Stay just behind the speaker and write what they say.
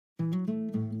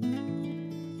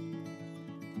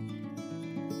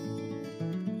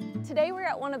Today we're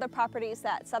at one of the properties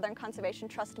that Southern Conservation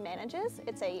Trust manages.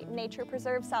 It's a nature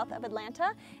preserve south of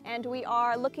Atlanta, and we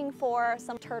are looking for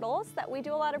some turtles that we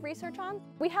do a lot of research on.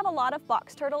 We have a lot of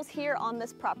box turtles here on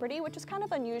this property, which is kind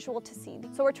of unusual to see.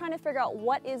 So we're trying to figure out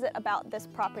what is it about this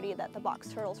property that the box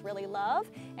turtles really love,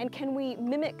 and can we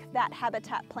mimic that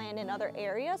habitat plan in other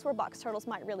areas where box turtles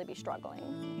might really be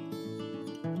struggling.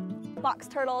 Box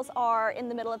turtles are in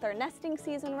the middle of their nesting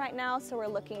season right now, so we're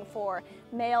looking for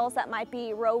males that might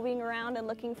be roving around and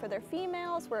looking for their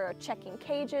females. We're checking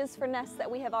cages for nests that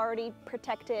we have already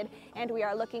protected, and we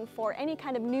are looking for any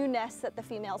kind of new nests that the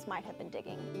females might have been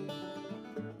digging.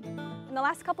 In the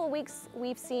last couple of weeks,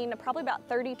 we've seen probably about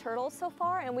 30 turtles so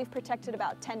far, and we've protected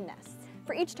about 10 nests.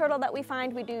 For each turtle that we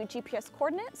find, we do GPS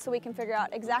coordinates, so we can figure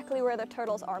out exactly where the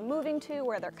turtles are moving to,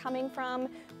 where they're coming from.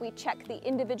 We check the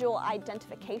individual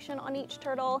identification on each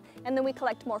turtle, and then we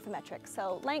collect morphometrics,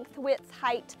 so length, width,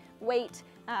 height, weight.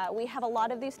 We have a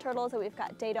lot of these turtles that we've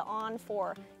got data on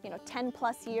for 10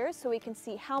 plus years, so we can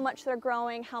see how much they're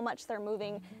growing, how much they're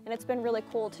moving, and it's been really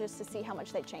cool just to see how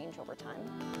much they change over time.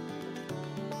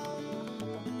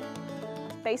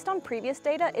 Based on previous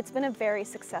data, it's been a very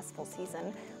successful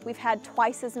season. We've had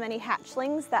twice as many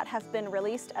hatchlings that have been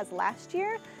released as last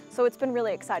year, so it's been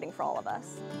really exciting for all of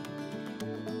us.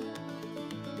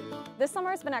 This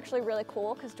summer has been actually really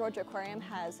cool because Georgia Aquarium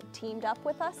has teamed up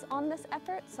with us on this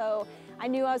effort, so I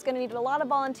knew I was going to need a lot of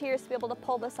volunteers to be able to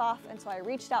pull this off, and so I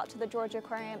reached out to the Georgia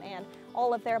Aquarium, and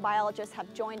all of their biologists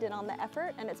have joined in on the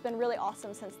effort, and it's been really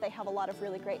awesome since they have a lot of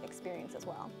really great experience as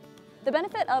well. The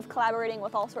benefit of collaborating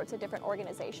with all sorts of different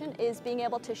organizations is being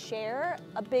able to share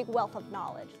a big wealth of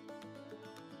knowledge.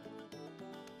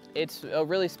 It's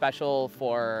really special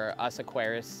for us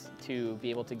aquarists to be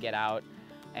able to get out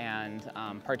and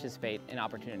participate in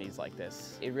opportunities like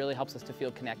this. It really helps us to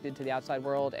feel connected to the outside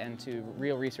world and to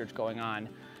real research going on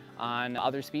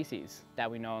other species that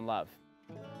we know and love.